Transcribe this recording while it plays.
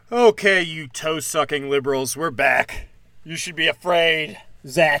Okay, you toe-sucking liberals, we're back. You should be afraid.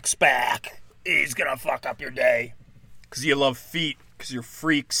 Zach's back. He's gonna fuck up your day. Because you love feet, because you're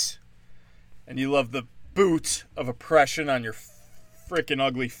freaks. And you love the boot of oppression on your freaking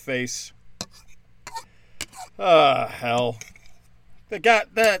ugly face. Ah, hell. They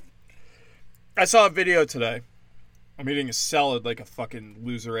got that. I saw a video today. I'm eating a salad like a fucking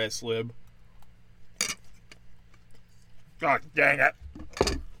loser-ass lib. God dang it.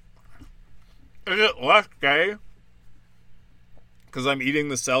 Is it less gay? Because I'm eating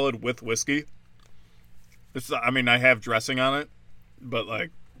the salad with whiskey. I have dressing on it. But,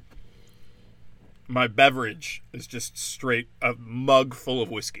 my beverage is just straight a mug full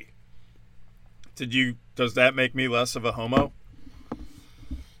of whiskey. Does that make me less of a homo?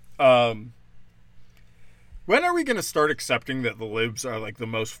 When are we going to start accepting that the libs are, the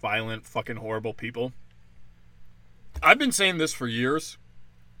most violent, fucking horrible people? I've been saying this for years.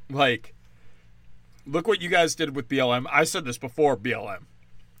 Look what you guys did with BLM. I said this before BLM.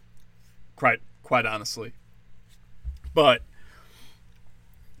 Quite honestly. But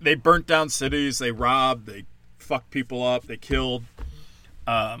they burnt down cities, they robbed, they fucked people up, they killed.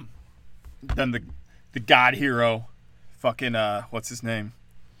 Then the God hero, fucking, what's his name?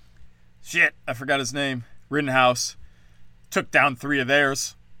 Shit, I forgot his name. Rittenhouse. Took down 3 of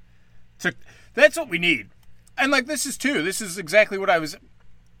theirs. That's what we need. And, this is exactly what I was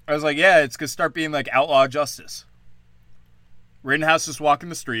like, yeah, it's going to start being, outlaw justice. Rittenhouse is walking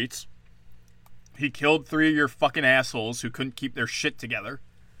the streets. He killed 3 of your fucking assholes who couldn't keep their shit together.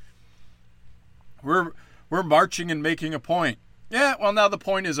 We're marching and making a point. Yeah, well, now the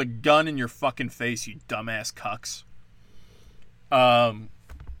point is a gun in your fucking face, you dumbass cucks.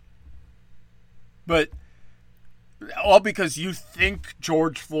 But all because you think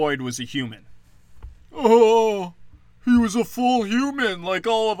George Floyd was a human. Oh, he was a full human like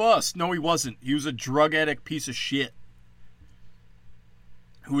all of us. No, he wasn't. He was a drug addict piece of shit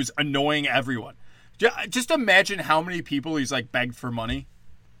who was annoying everyone. Just imagine how many people he's begged for money.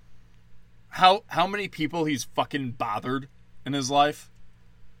 How many people he's fucking bothered in his life.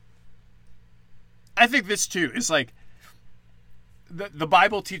 I think this too is the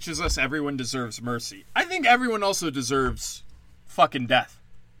Bible teaches us everyone deserves mercy. I think everyone also deserves fucking death.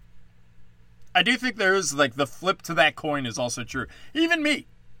 I do think there is the flip to that coin is also true. Even me.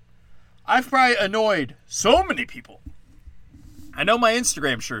 I've probably annoyed so many people. I know my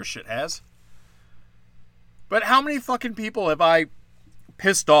Instagram sure as shit has. But how many fucking people have I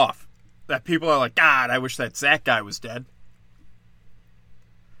pissed off that people are like, God, I wish that Zach guy was dead?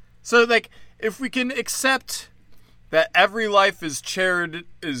 So, if we can accept that every life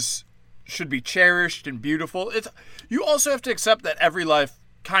should be cherished and beautiful, you also have to accept that every life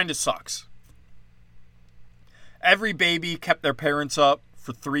kind of sucks. Every baby kept their parents up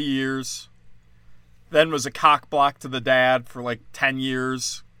for 3 years, then was a cock block to the dad for 10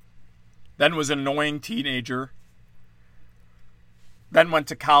 years, then was an annoying teenager, then went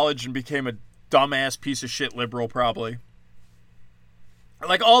to college and became a dumbass piece of shit liberal probably.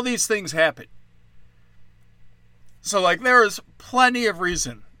 All these things happen. So, there is plenty of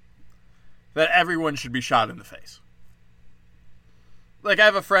reason that everyone should be shot in the face. I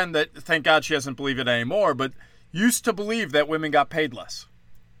have a friend that, thank God she doesn't believe it anymore, but used to believe that women got paid less.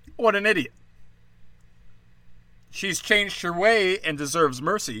 What an idiot. She's changed her way and deserves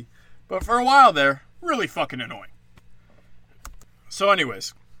mercy, but for a while there, really fucking annoying. So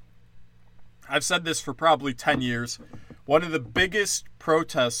anyways, I've said this for probably 10 years. One of the biggest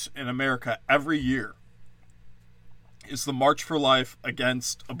protests in America every year is the March for Life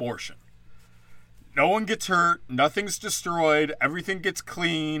against abortion. No one gets hurt, nothing's destroyed, everything gets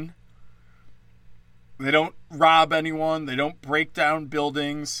clean. They don't rob anyone. They don't break down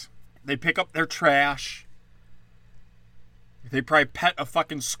buildings. They pick up their trash. They probably pet a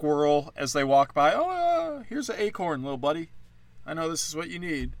fucking squirrel as they walk by. Oh, here's an acorn, little buddy. I know this is what you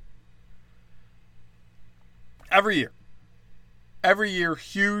need. Every year. Every year,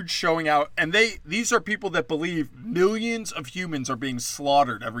 huge showing out. And these are people that believe millions of humans are being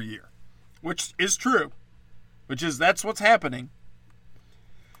slaughtered every year. Which is true. That's what's happening.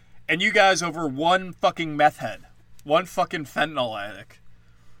 And you guys over one fucking meth head. One fucking fentanyl addict.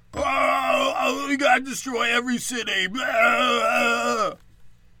 Oh, we gotta destroy every city. Blah. Do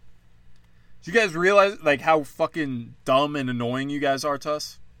you guys realize how fucking dumb and annoying you guys are to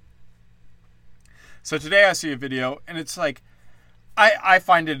us? So today I see a video and it's I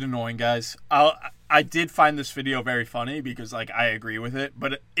find it annoying, guys. I did find this video very funny because I agree with it,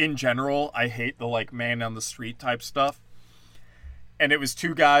 but in general I hate the man on the street type stuff. And it was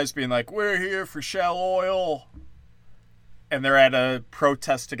 2 guys being we're here for Shell Oil. and they're at a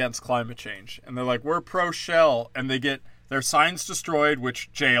protest against climate change. And they're like, we're pro-Shell. And they get their signs destroyed,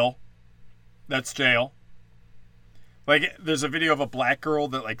 which, jail. That's jail. Like, there's a video of a black girl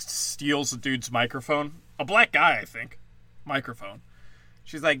that, like, steals a dude's microphone. A black guy, I think. Microphone.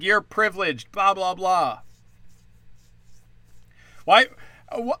 She's like, you're privileged, blah, blah, blah. Why?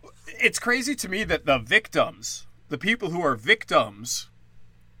 It's crazy to me that the victims, the people who are victims,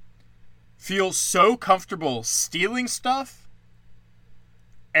 feel so comfortable stealing stuff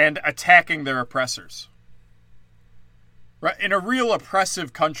and attacking their oppressors. Right? In a real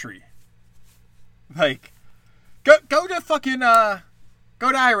oppressive country. Like, go to fucking, go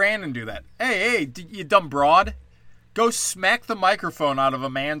to Iran and do that. Hey, you dumb broad. Go smack the microphone out of a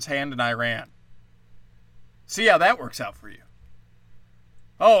man's hand in Iran. See how that works out for you.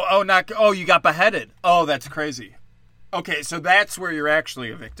 Oh, you got beheaded. Oh, that's crazy. Okay, so that's where you're actually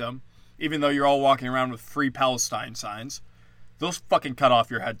a victim, even though you're all walking around with Free Palestine signs. They'll fucking cut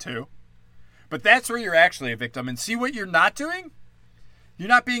off your head too. But that's where you're actually a victim. And see what you're not doing? You're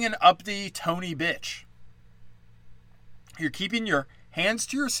not being an uppity, Tony bitch. You're keeping your hands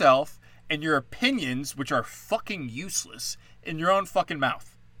to yourself and your opinions, which are fucking useless, in your own fucking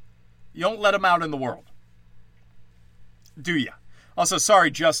mouth. You don't let them out in the world. Do ya? Also, sorry,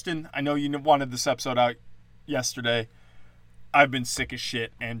 Justin. I know you wanted this episode out yesterday. I've been sick as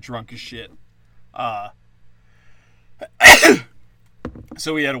shit and drunk as shit.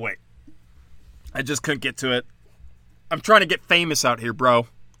 So we had to wait. I just couldn't get to it. I'm trying to get famous out here, bro.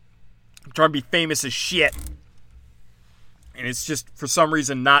 I'm trying to be famous as shit. And it's just, for some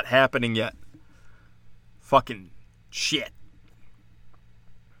reason, not happening yet. Fucking shit.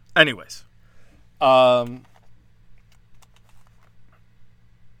 Anyways. So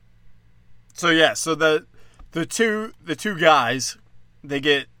the two guys, they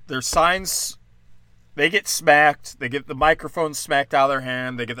get their signs, they get smacked, they get the microphone smacked out of their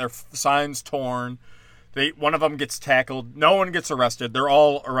hand, they get their signs torn. One of them gets tackled. No one gets arrested. They're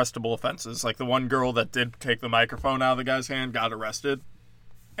all arrestable offenses. Like the one girl that did take the microphone out of the guy's hand got arrested.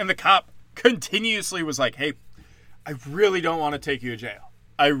 And the cop continuously was like, hey, I really don't want to take you to jail.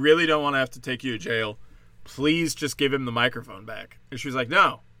 I really don't want to have to take you to jail. Please just give him the microphone back. And she was like,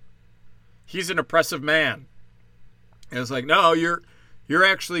 no. He's an oppressive man. And it's like, no, you're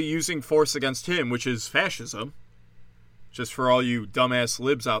actually using force against him, which is fascism. Just for all you dumbass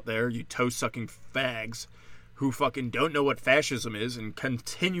libs out there, you toe-sucking fags who fucking don't know what fascism is and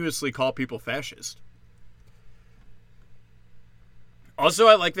continuously call people fascist. Also,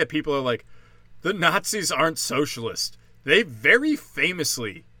 I like that people are like, the Nazis aren't socialist. They very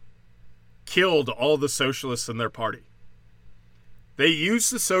famously killed all the socialists in their party. They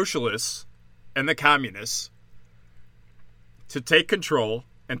used the socialists and the communists to take control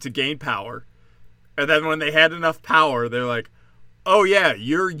and to gain power. And then when they had enough power, they're like, oh yeah,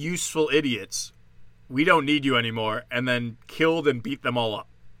 you're useful idiots. We don't need you anymore. And then killed and beat them all up.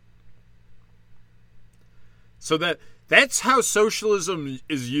 So that's how socialism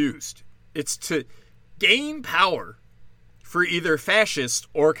is used. It's to gain power for either fascists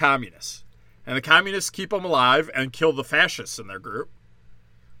or communists. And the communists keep them alive and kill the fascists in their group.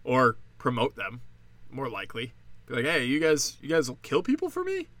 Or promote them, more likely. Be like, hey, you guys will kill people for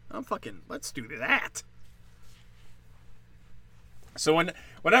me? Let's do that. So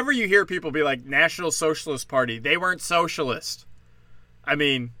whenever you hear people be like, National Socialist Party, they weren't socialist. I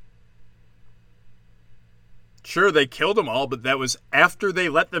mean, sure, they killed them all, but that was after they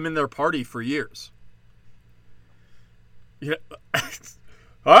let them in their party for years. Yeah.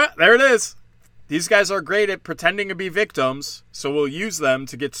 All right, there it is. These guys are great at pretending to be victims, so we'll use them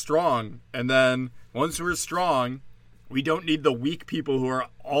to get strong. And then once we're strong, we don't need the weak people who are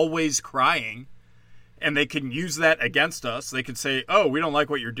always crying. And they can use that against us. They can say, oh, we don't like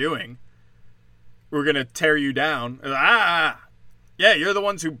what you're doing. We're going to tear you down. Yeah, you're the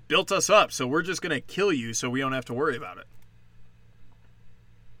ones who built us up, so we're just going to kill you so we don't have to worry about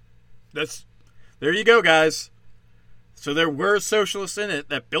it. There you go, guys. So there were socialists in it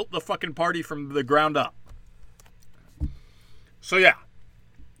that built the fucking party from the ground up. So yeah.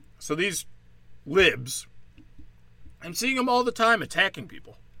 So these libs, I'm seeing them all the time attacking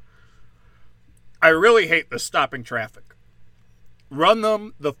people. I really hate the stopping traffic. Run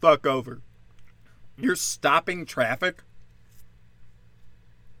them the fuck over. You're stopping traffic?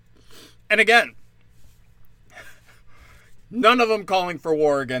 And again, none of them calling for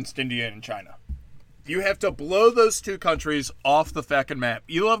war against India and China. You have to blow those two countries off the fucking map.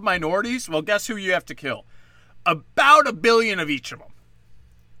 You love minorities? Well, guess who you have to kill? About 1 billion of each of them.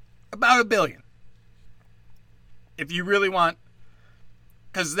 About 1 billion. If you really want...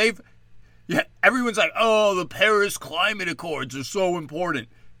 Because Yeah, everyone's like, oh, the Paris Climate Accords are so important.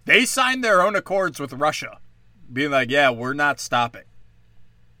 They signed their own accords with Russia, being like, yeah, we're not stopping.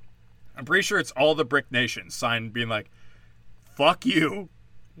 I'm pretty sure it's all the BRIC nations signed being like, fuck you,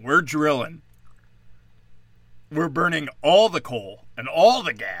 we're drilling. We're burning all the coal and all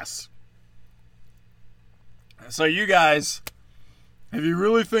the gas. So you guys, if you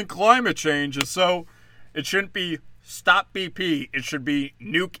really think climate change is so, it shouldn't be stop BP, it should be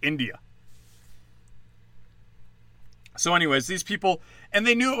nuke India. So anyways, these people, and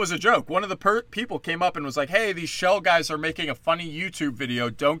they knew it was a joke. One of the people came up and was like, hey, these Shell guys are making a funny YouTube video.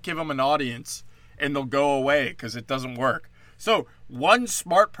 Don't give them an audience and they'll go away because it doesn't work. So one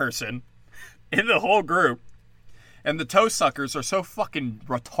smart person in the whole group, and the toe suckers are so fucking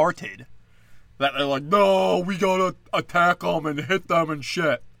retarded that they're like, no, we gotta attack them and hit them and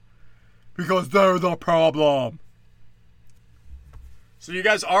shit because they're the problem. So you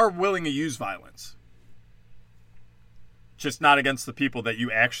guys are willing to use violence. Just not against the people that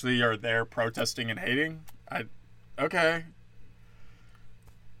you actually are there protesting and hating? Okay.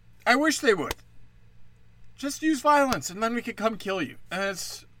 I wish they would. Just use violence and then we could come kill you. And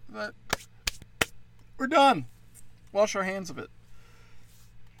we're done. Wash our hands of it.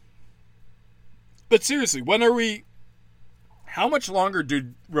 But seriously, how much longer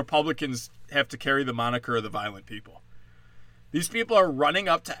do Republicans have to carry the moniker of the violent people? These people are running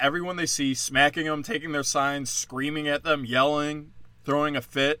up to everyone they see, smacking them, taking their signs, screaming at them, yelling, throwing a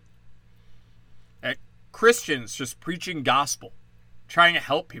fit. At Christians just preaching gospel, trying to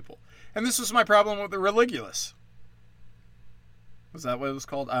help people. And this was my problem with the Religulous. Was that what it was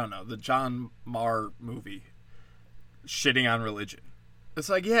called? I don't know. The John Marr movie. Shitting on religion. It's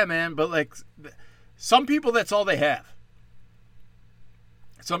like, yeah, man, but like, some people, that's all they have.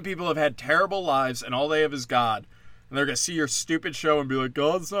 Some people have had terrible lives and all they have is God. And they're going to see your stupid show and be like,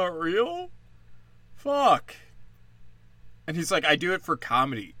 God's not real? Fuck. And he's like, I do it for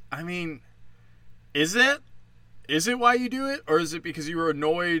comedy. I mean, is it? Is it why you do it? Or is it because you were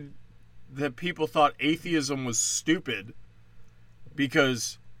annoyed that people thought atheism was stupid?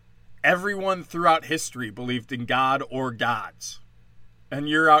 Because everyone throughout history believed in God or gods. And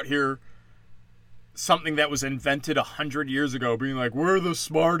you're out here, something that was invented 100 years ago, being like, we're the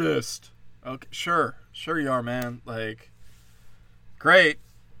smartest. Okay, sure you are, man. Like, great.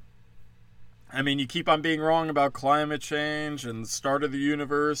 I mean, you keep on being wrong about climate change and the start of the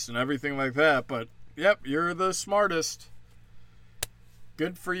universe and everything like that, but yep, you're the smartest.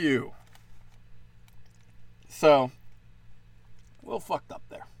 Good for you. So, a little fucked up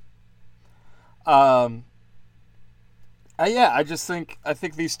there. I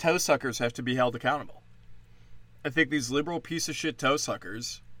think these toe suckers have to be held accountable. I think these liberal piece of shit toe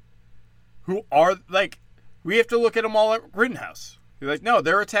suckers who are like, we have to look at them all at Rittenhouse. You're like, no,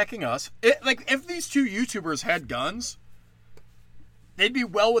 they're attacking us. If these two YouTubers had guns, they'd be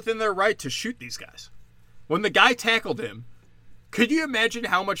well within their right to shoot these guys. When the guy tackled him, could you imagine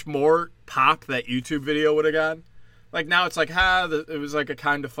how much more pop that YouTube video would have gotten? Like, now it's like, it was like a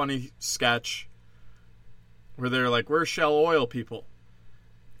kind of funny sketch where they're like, we're Shell Oil people.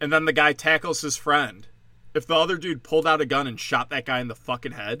 And then the guy tackles his friend. If the other dude pulled out a gun and shot that guy in the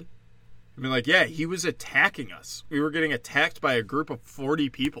fucking head, I mean, like, yeah, he was attacking us. We were getting attacked by a group of 40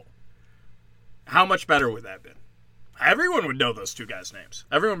 people. How much better would that have been? Everyone would know those two guys' names.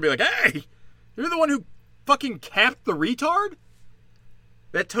 Everyone would be like, hey, you're the one who fucking capped the retard?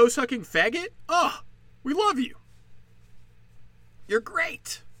 That toe-sucking faggot? Oh, we love you. You're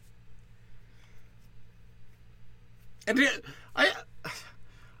great. And I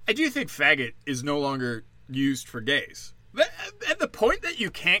do think faggot is no longer used for gays. At the point that you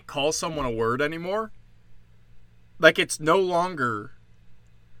can't call someone a word anymore, like it's no longer,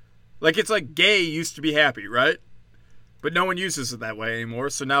 like it's like gay used to be happy, right? But no one uses it that way anymore,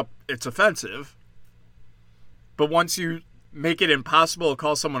 so now it's offensive. But once you make it impossible to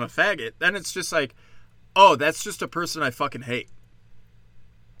call someone a faggot, then it's just like, oh, that's just a person I fucking hate.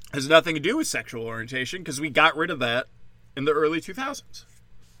 Has nothing to do with sexual orientation, because we got rid of that in the early 2000s.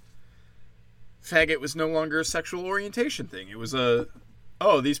 Faggot was no longer a sexual orientation thing. It was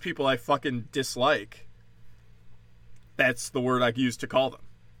these people I fucking dislike. That's the word I use to call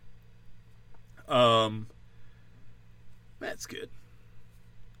them. That's good.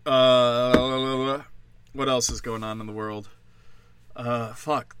 What else is going on in the world?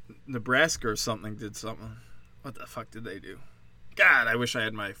 Nebraska or something did something. What the fuck did they do? God, I wish I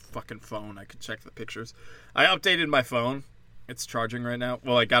had my fucking phone. I could check the pictures. I updated my phone. It's charging right now.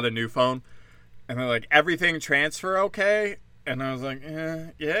 Well, I got a new phone. And they're like, everything transfer okay? And I was like,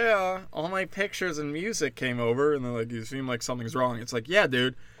 yeah. All my pictures and music came over. And they're like, you seem like something's wrong. It's like, yeah,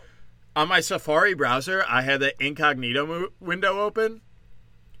 dude. On my Safari browser, I had the incognito window open,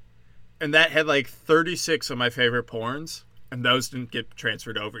 and that had like 36 of my favorite porns, and those didn't get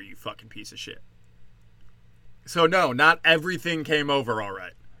transferred over, you fucking piece of shit. So no, not everything came over all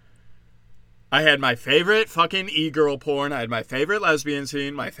right. I had my favorite fucking e-girl porn, I had my favorite lesbian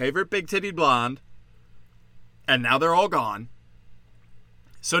scene, my favorite big-titted blonde, and now they're all gone.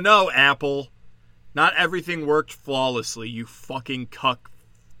 So no, Apple, not everything worked flawlessly, you fucking cuck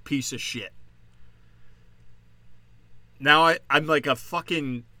piece of shit. Now I'm like a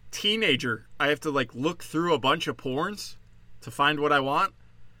fucking teenager. I have to like look through a bunch of porns to find what I want.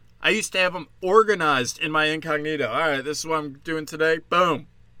 I used to have them organized in my incognito. All right, this is what I'm doing today. Boom.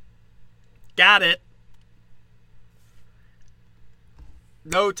 Got it.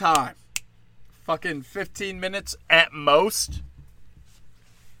 No time. Fucking 15 minutes at most.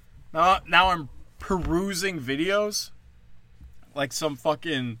 Now I'm perusing videos like some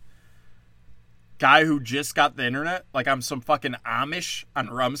fucking guy who just got the internet. Like I'm some fucking Amish on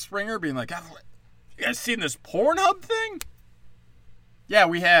Rumspringer being like, oh, you guys seen this Pornhub thing? Yeah,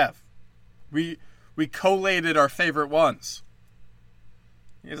 we have. We collated our favorite ones.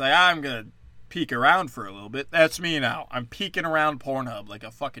 He's like, I'm going to peek around for a little bit. That's me now. I'm peeking around Pornhub like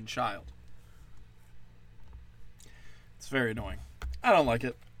a fucking child. It's very annoying. I don't like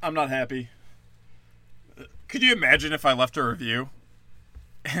it. I'm not happy. Could you imagine if I left a review?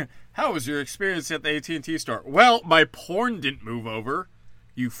 How was your experience at the AT&T store? Well, my porn didn't move over.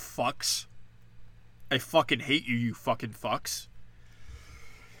 You fucks. I fucking hate you, you fucking fucks.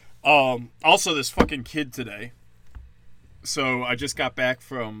 Also, this fucking kid today. So, I just got back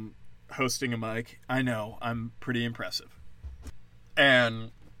from hosting a mic. I know, I'm pretty impressive.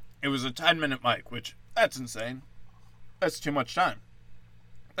 And it was a 10-minute mic, which, that's insane. That's too much time.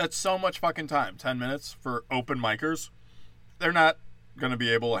 That's so much fucking time. 10 minutes for open micers. They're not going to be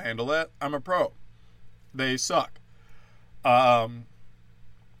able to handle that. I'm a pro. They suck. So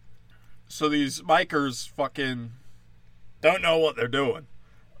these micers fucking don't know what they're doing.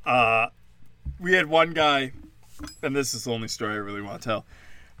 We had one guy, and this is the only story I really want to tell.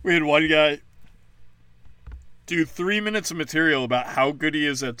 We had one guy do 3 minutes of material about how good he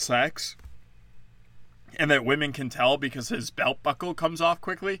is at sex, and that women can tell because his belt buckle comes off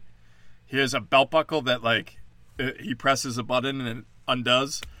quickly. He has a belt buckle that, like, he presses a button and it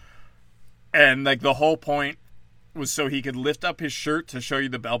undoes. And, like, the whole point was so he could lift up his shirt to show you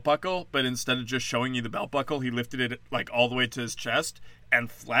the belt buckle, but instead of just showing you the belt buckle, he lifted it, like, all the way to his chest and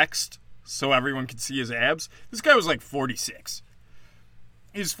flexed so everyone could see his abs. This guy was, like, 46.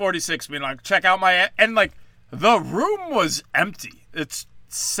 He's 46, being like, check out my... And, like, the room was empty. It's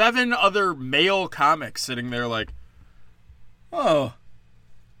 7 other male comics sitting there like, oh,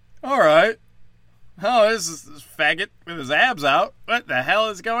 all right. Oh, this is this faggot with his abs out. What the hell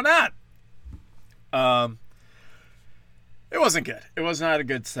is going on? It wasn't good. It was not a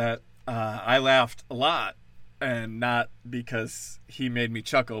good set. I laughed a lot, and not because he made me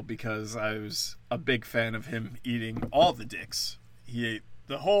chuckle, because I was a big fan of him eating all the dicks. He ate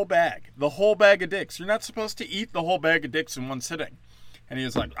the whole bag of dicks. You're not supposed to eat the whole bag of dicks in one sitting. And he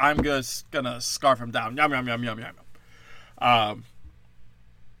was like, I'm just gonna scarf him down. Yum, yum, yum, yum, yum.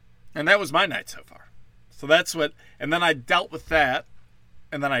 And that was my night so far. So that's what... And then I dealt with that.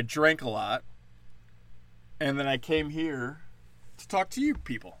 And then I drank a lot. And then I came here to talk to you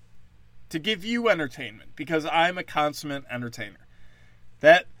people. To give you entertainment. Because I'm a consummate entertainer.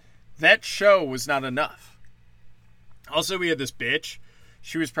 That show was not enough. Also, we had this bitch.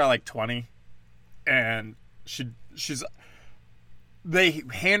 She was probably like 20. And she's... They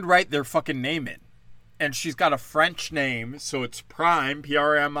handwrite their fucking name in. And she's got a French name, so it's Prime,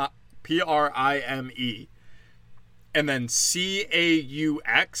 Prime, and then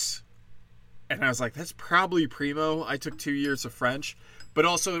Caux. And I was like, that's probably Primo. I took 2 years of French. But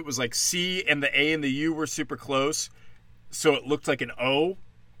also it was like C and the A and the U were super close. So it looked like an O.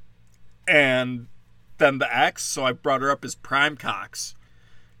 And then the X. So I brought her up as Prime Cox.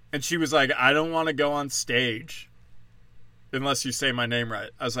 And she was like, I don't want to go on stage unless you say my name right.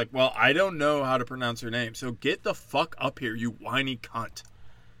 I was like, well, I don't know how to pronounce your name. So get the fuck up here, you whiny cunt.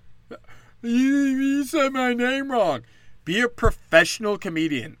 You said my name wrong. Be a professional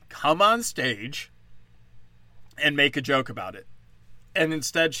comedian. Come on stage and make a joke about it. And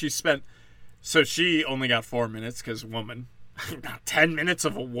instead she spent... So she only got 4 minutes because woman. 10 minutes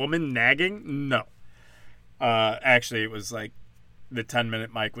of a woman nagging? No. Actually, it was like the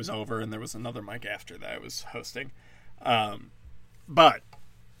 10-minute mic was over and there was another mic after that I was hosting. But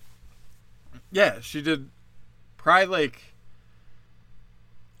yeah, she did probably like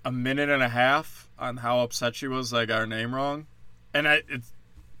a minute and a half on how upset she was that I got her name wrong. And it's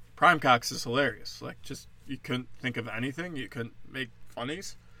Prime Cox is hilarious. Like, just, you couldn't think of anything. You couldn't make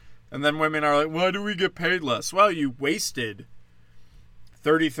funnies. And then women are like, why do we get paid less? Well, you wasted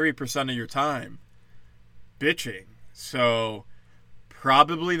 33% of your time bitching. So,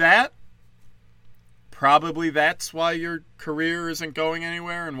 probably that's why your career isn't going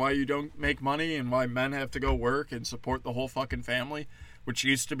anywhere and why you don't make money and why men have to go work and support the whole fucking family, which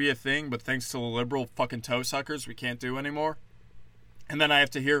used to be a thing, but thanks to the liberal fucking toe suckers, we can't do anymore. And then I have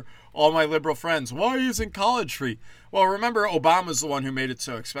to hear all my liberal friends, why isn't college free? Well, remember, Obama's the one who made it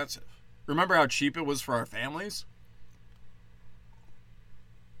so expensive. Remember how cheap it was for our families?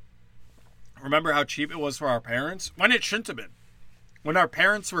 Remember how cheap it was for our parents? When it shouldn't have been. When our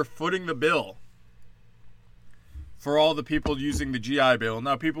parents were footing the bill for all the people using the GI Bill.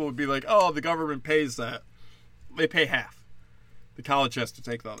 Now people would be like, oh, the government pays that. They pay half. The college has to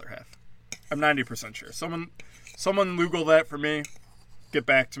take the other half. I'm 90% sure. Someone Google that for me. Get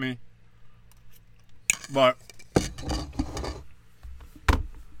back to me. But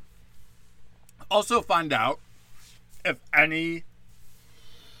also find out if any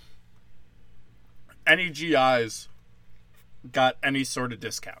GIs got any sort of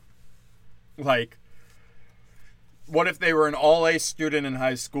discount. Like, what if they were an all-A student in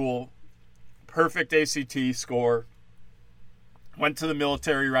high school, perfect ACT score, went to the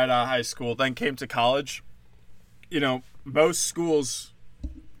military right out of high school, then came to college? You know, most schools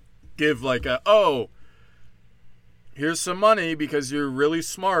give like here's some money because you're really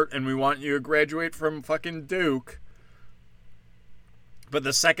smart and we want you to graduate from fucking Duke. But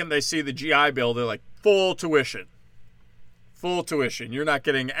the second they see the GI Bill, they're like, full tuition. Full tuition. You're not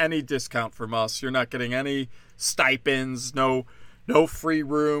getting any discount from us. You're not getting any stipends, no free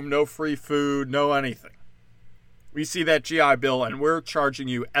room, no free food, no anything. We see that GI Bill and we're charging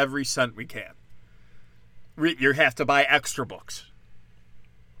you every cent we can. You have to buy extra books.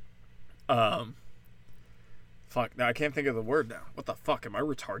 Fuck, now I can't think of the word now. What the fuck, am I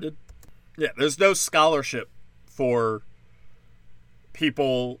retarded? Yeah, there's no scholarship for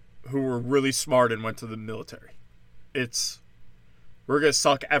people who were really smart and went to the military. We're going to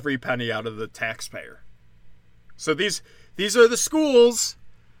suck every penny out of the taxpayer. So these are the schools.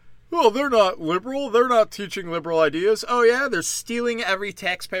 Oh, they're not liberal. They're not teaching liberal ideas. Oh yeah, they're stealing every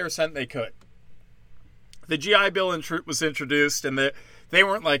taxpayer cent they could. The GI Bill was introduced, and they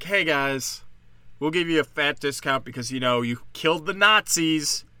weren't like, hey guys, we'll give you a fat discount because, you killed the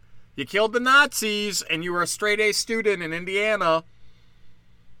Nazis. You killed the Nazis, and you were a straight A student in Indiana,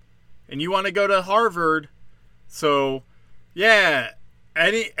 and you want to go to Harvard. So, yeah,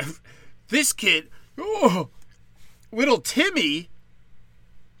 this kid, little Timmy,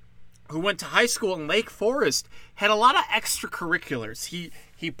 who went to high school in Lake Forest, had a lot of extracurriculars.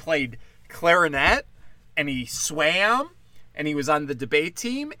 He played clarinet, and he swam, and he was on the debate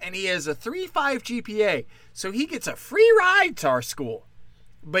team, and he has a 3.5 GPA. So he gets a free ride to our school.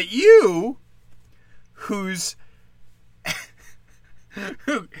 But you, who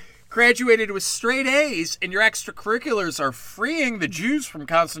graduated with straight A's, and your extracurriculars are freeing the Jews from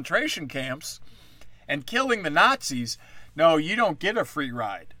concentration camps and killing the Nazis, no, you don't get a free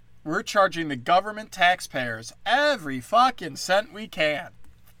ride. We're charging the government taxpayers every fucking cent we can.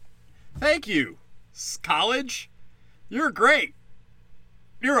 Thank you, college. You're great.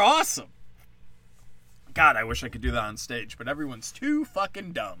 You're awesome. God, I wish I could do that on stage, but everyone's too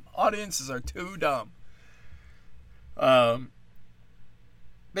fucking dumb. Audiences are too dumb. But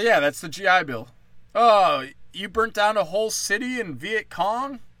yeah, that's the GI Bill. Oh, you burnt down a whole city in Viet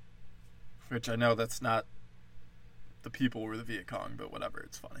Cong? Which I know that's not the people were the Viet Cong, but whatever,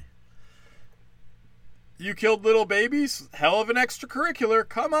 it's funny. You killed little babies? Hell of an extracurricular.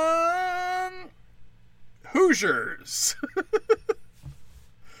 Come on. Hoosiers.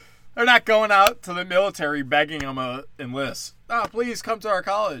 They're not going out to the military begging them to enlist. Oh, please come to our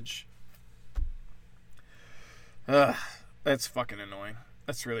college. That's fucking annoying.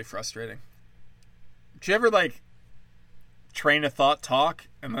 That's really frustrating. Do you ever, train of thought talk,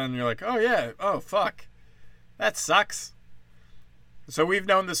 and then you're like, oh, yeah, oh, fuck. That sucks. So we've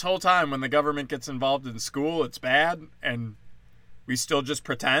known this whole time when the government gets involved in school, it's bad, and we still just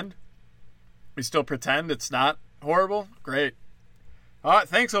pretend? We still pretend it's not horrible? Great. All right,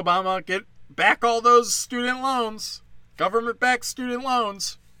 thanks, Obama. Get back all those student loans. Government-backed student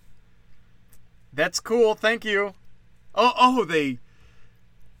loans. That's cool. Thank you. Oh, they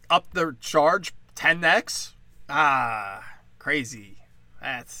upped their charge 10x? Ah, crazy.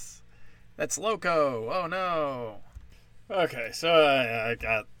 That's loco. Oh, no. Okay, so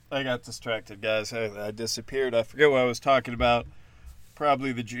I got distracted, guys. I disappeared. I forget what I was talking about.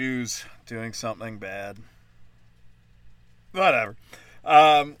 Probably the Jews doing something bad. Whatever.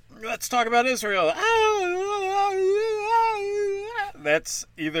 Let's talk about Israel. That's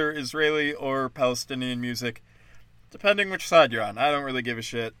either Israeli or Palestinian music, depending which side you're on. I don't really give a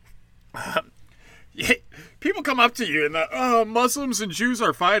shit. People come up to you and Muslims and Jews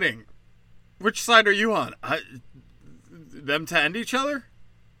are fighting. Which side are you on? Them to end each other?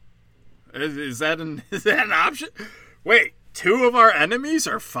 Is that an option? Wait, two of our enemies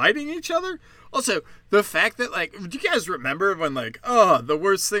are fighting each other? Also, the fact that, like, do you guys remember when, like, the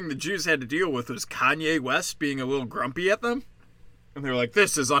worst thing the Jews had to deal with was Kanye West being a little grumpy at them? And they were like,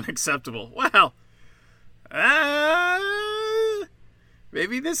 this is unacceptable. Well,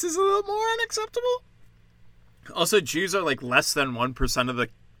 maybe this is a little more unacceptable? Also, Jews are, like, less than 1% of the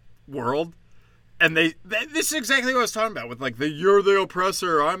world. And this is exactly what I was talking about with, like, you're the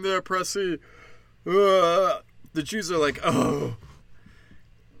oppressor, I'm the oppressee. The Jews are like, oh.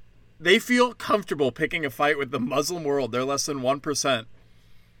 They feel comfortable picking a fight with the Muslim world. They're less than 1%.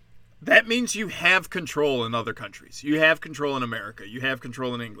 That means you have control in other countries. You have control in America. You have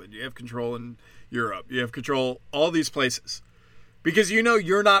control in England. You have control in Europe. You have control all these places. Because you know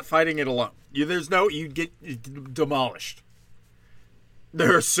you're not fighting it alone. You get demolished.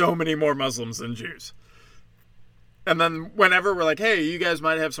 There are so many more Muslims than Jews. And then whenever we're like, hey, you guys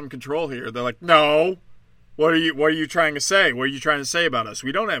might have some control here, they're like, no. What are you trying to say? What are you trying to say about us?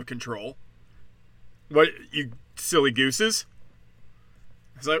 We don't have control. What, you silly gooses?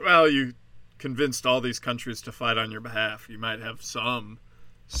 It's like, well, you convinced all these countries to fight on your behalf. You might have some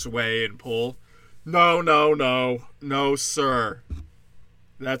sway and pull. No, sir.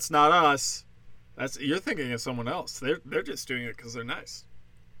 That's not us. You're thinking of someone else. They're just doing it because they're nice.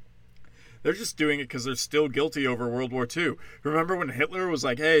 They're just doing it because they're still guilty over World War II. Remember when Hitler was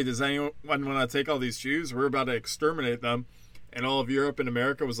like, hey, does anyone want to take all these Jews? We're about to exterminate them. And all of Europe and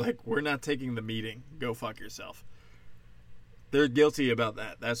America was like, we're not taking the meeting. Go fuck yourself. They're guilty about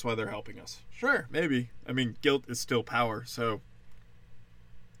that. That's why they're helping us. Sure, maybe. I mean, guilt is still power, so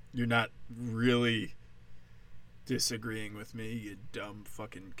you're not really disagreeing with me, you dumb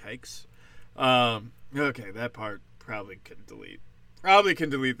fucking kikes. Okay, that part probably can delete. Probably can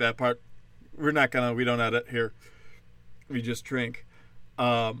delete that part. We don't edit here. We just drink.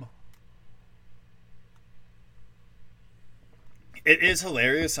 It is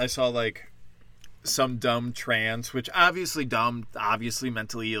hilarious. I saw, like, some dumb trans, which obviously dumb, obviously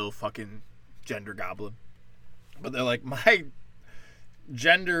mentally ill fucking gender goblin. But they're like, my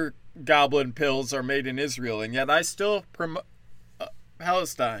gender goblin pills are made in Israel, and yet I still promote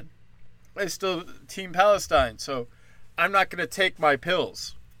Palestine. I still team Palestine, so I'm not going to take my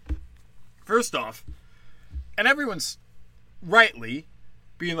pills. First off, and everyone's rightly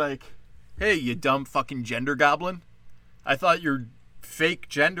being like, hey, you dumb fucking gender goblin. I thought your fake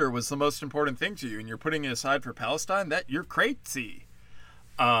gender was the most important thing to you, and you're putting it aside for Palestine? That you're crazy.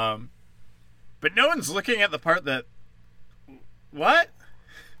 But no one's looking at the part that, what?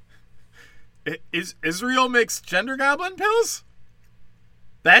 Israel makes gender goblin pills?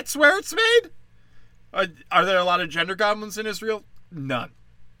 That's where it's made? Are there a lot of gender goblins in Israel? None.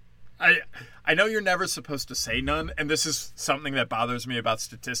 I know you're never supposed to say none, and this is something that bothers me about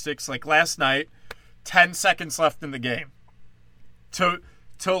statistics. Like last night, 10 seconds left in the game. To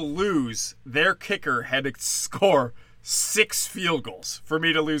lose, their kicker had to score 6 field goals for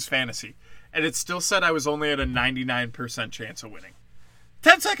me to lose fantasy. And it still said I was only at a 99% chance of winning.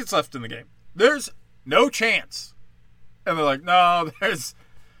 10 seconds left in the game. There's no chance. And they're like, no,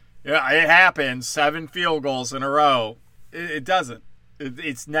 it happens. 7 field goals in a row. It doesn't.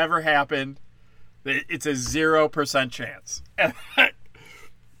 It's never happened. It's a 0% chance.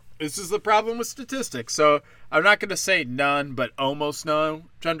 This is the problem with statistics. So I'm not going to say none, but almost no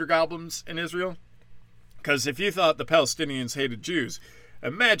gender goblins in Israel. Because if you thought the Palestinians hated Jews,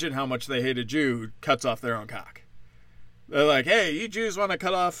 imagine how much they hate a Jew who cuts off their own cock. They're like, hey, you Jews want to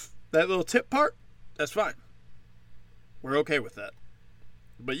cut off that little tip part? That's fine. We're okay with that.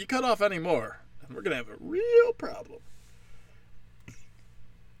 But you cut off any more, and we're going to have a real problem.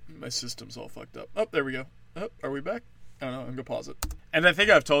 My system's all fucked up. Oh, there we go. Oh, are we back? I don't know. I'm going to pause it. And I think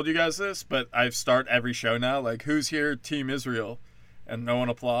I've told you guys this, but I start every show now. Like, who's here? Team Israel. And no one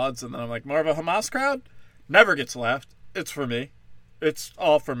applauds. And then I'm like, more of a Hamas crowd? Never gets laughed. It's for me. It's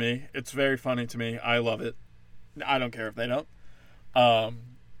all for me. It's very funny to me. I love it. I don't care if they don't. But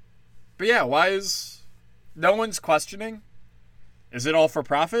yeah, why is no one's questioning? Is it all for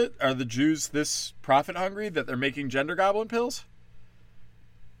profit? Are the Jews this profit hungry that they're making gender goblin pills?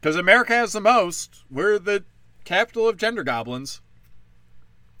 Because America has the most. We're the capital of gender goblins.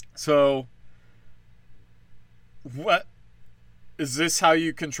 So, what? Is this how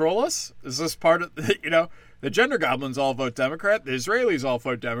you control us? Is this part of, The gender goblins all vote Democrat. The Israelis all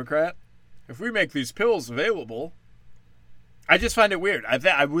vote Democrat. If we make these pills available, I just find it weird.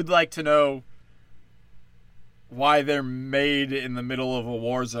 I would like to know why they're made in the middle of a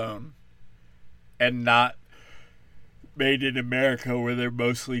war zone and not made in America where they're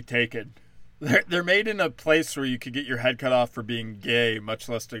mostly taken. They're made in a place where you could get your head cut off for being gay, much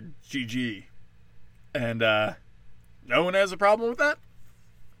less a GG. And no one has a problem with that.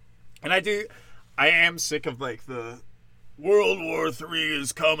 And I am sick of like the World War III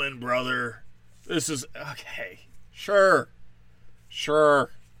is coming, brother. This is okay. Sure.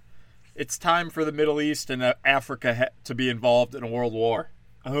 It's time for the Middle East and Africa to be involved in a world war.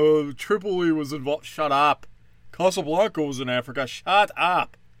 Oh, Tripoli was involved. Shut up. Casablanca was in Africa. Shut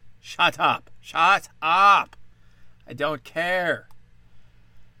up. I don't care.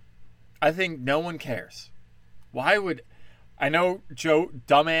 I think no one cares. Why would... I know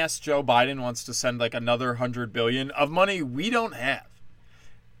dumbass Joe Biden wants to send like another $100 billion of money we don't have.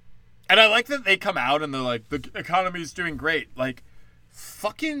 And I like that they come out and they're like, the economy's doing great. Like,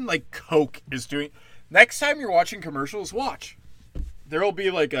 fucking like Coke is doing... Next time you're watching commercials, watch. There'll be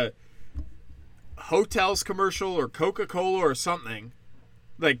like a Hotels commercial or Coca-Cola or something.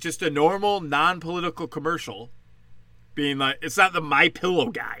 Like just a normal, non-political commercial. Being like, it's not the My Pillow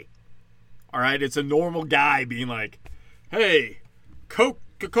guy. All right? It's a normal guy being like, hey,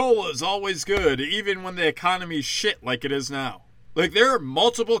 Coca-Cola is always good, even when the economy's shit like it is now. Like, there are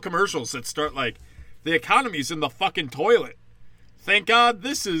multiple commercials that start like, the economy's in the fucking toilet. Thank God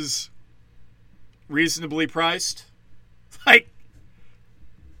this is reasonably priced. Like,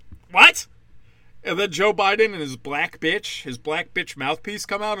 what? And then Joe Biden and his black bitch mouthpiece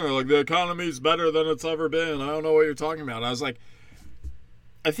come out and are like, the economy's better than it's ever been. I don't know what you're talking about. And I was like,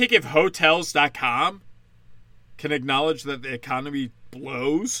 I think if Hotels.com can acknowledge that the economy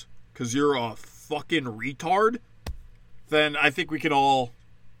blows because you're a fucking retard, then I think we can all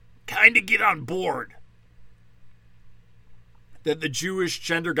kind of get on board that the Jewish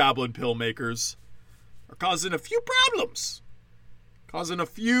gender goblin pill makers are causing a few problems.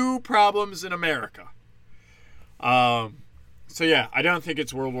 In America. So yeah, I don't think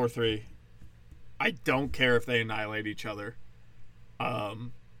it's World War III. I don't care if they annihilate each other.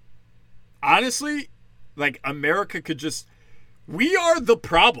 Honestly, like, America could just... We are the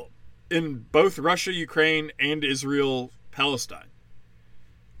problem in both Russia, Ukraine, and Israel, Palestine.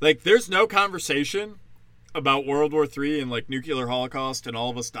 Like, there's no conversation about World War III and, like, nuclear holocaust and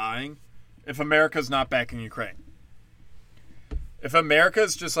all of us dying if America's not backing Ukraine. If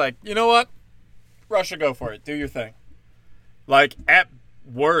America's just like, you know what? Russia, go for it. Do your thing. Like, at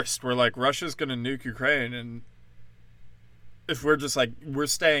worst, we're like, Russia's going to nuke Ukraine, and if we're just like, we're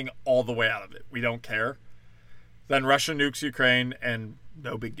staying all the way out of it, we don't care, then Russia nukes Ukraine, and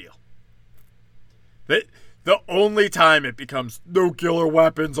no big deal. The only time it becomes nuclear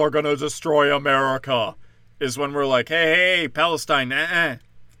weapons are going to destroy America is when we're like, hey, Palestine, or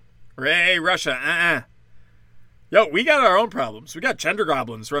hey, Russia, Yo, we got our own problems. We got gender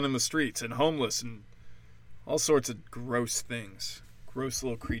goblins running the streets and homeless and all sorts of gross things. Gross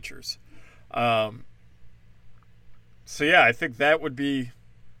little creatures. So yeah, I think that would be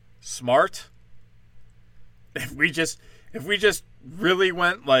smart. If we just really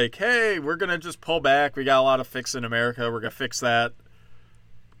went like, hey, we're going to just pull back. We got a lot of fix in America. We're going to fix that.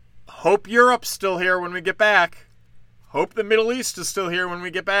 Hope Europe's still here when we get back. Hope the Middle East is still here when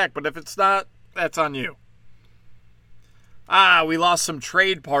we get back. But if it's not, that's on you. We lost some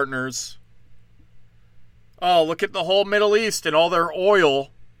trade partners. Oh, look at the whole Middle East and all their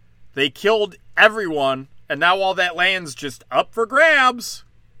oil. They killed everyone, and now all that land's just up for grabs.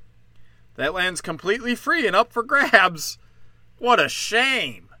 That land's completely free and up for grabs. What a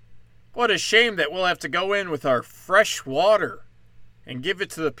shame. What a shame that we'll have to go in with our fresh water and give it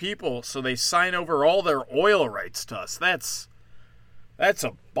to the people so they sign over all their oil rights to us. That's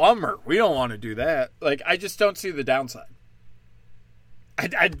a bummer. We don't want to do that. Like, I just don't see the downside.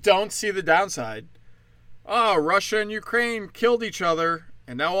 I don't see the downside. Oh, Russia and Ukraine killed each other,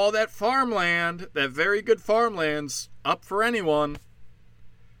 and now all that farmland, that very good farmland's up for anyone.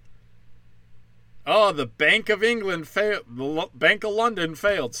 Oh, the Bank of England failed. The Bank of London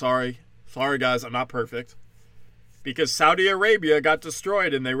failed. Sorry, guys, I'm not perfect. Because Saudi Arabia got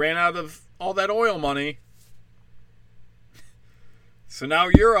destroyed, and they ran out of all that oil money. So now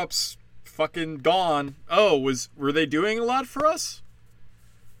Europe's fucking gone. Oh, were they doing a lot for us?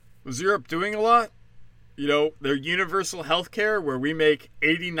 Was Europe doing a lot? You know, their universal healthcare, where we make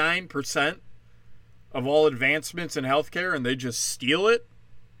 89% of all advancements in healthcare, and they just steal it?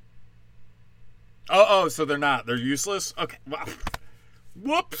 Oh, so they're not. They're useless? Okay.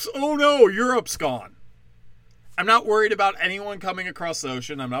 Whoops. Oh, no. Europe's gone. I'm not worried about anyone coming across the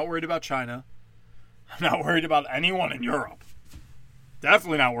ocean. I'm not worried about China. I'm not worried about anyone in Europe.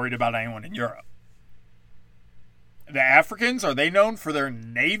 Definitely not worried about anyone in Europe. The Africans, are they known for their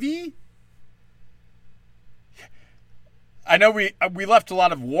navy? I know we left a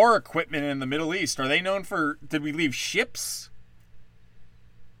lot of war equipment in the Middle East. Are they known for... Did we leave ships?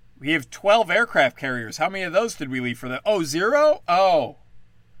 We have 12 aircraft carriers. How many of those did we leave for them? Oh, 0? Oh,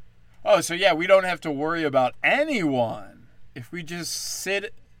 so yeah, we don't have to worry about anyone if we just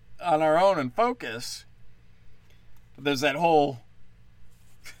sit on our own and focus. But there's that whole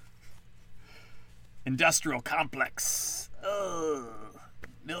industrial complex.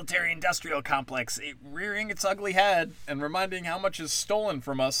 Military-industrial complex, rearing its ugly head and reminding how much is stolen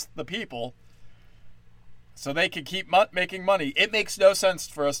from us, the people, so they can keep making money. It makes no sense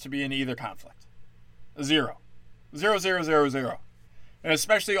for us to be in either conflict. 0. 0, 0, 0, 0. And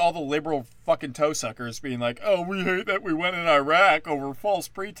especially all the liberal fucking toe suckers being like, oh, we hate that we went in Iraq over false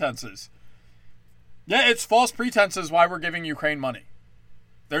pretenses. Yeah, it's false pretenses why we're giving Ukraine money.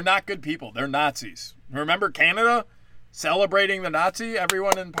 They're not good people. They're Nazis. Remember Canada? Celebrating the Nazi,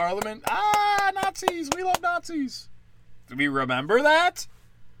 everyone in Parliament. Nazis, we love Nazis. Do we remember that?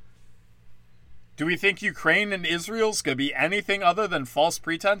 Do we think Ukraine and Israel's going to be anything other than false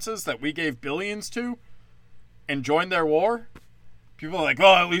pretenses that we gave billions to and joined their war? People are like,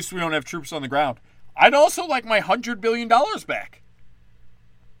 oh, at least we don't have troops on the ground. I'd also like my $100 billion back.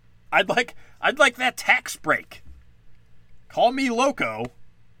 I'd like that tax break. Call me loco.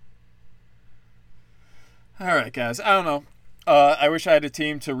 All right, guys. I don't know. I wish I had a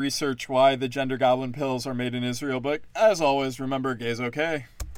team to research why the Gender Goblin pills are made in Israel, but as always, remember, gay's okay.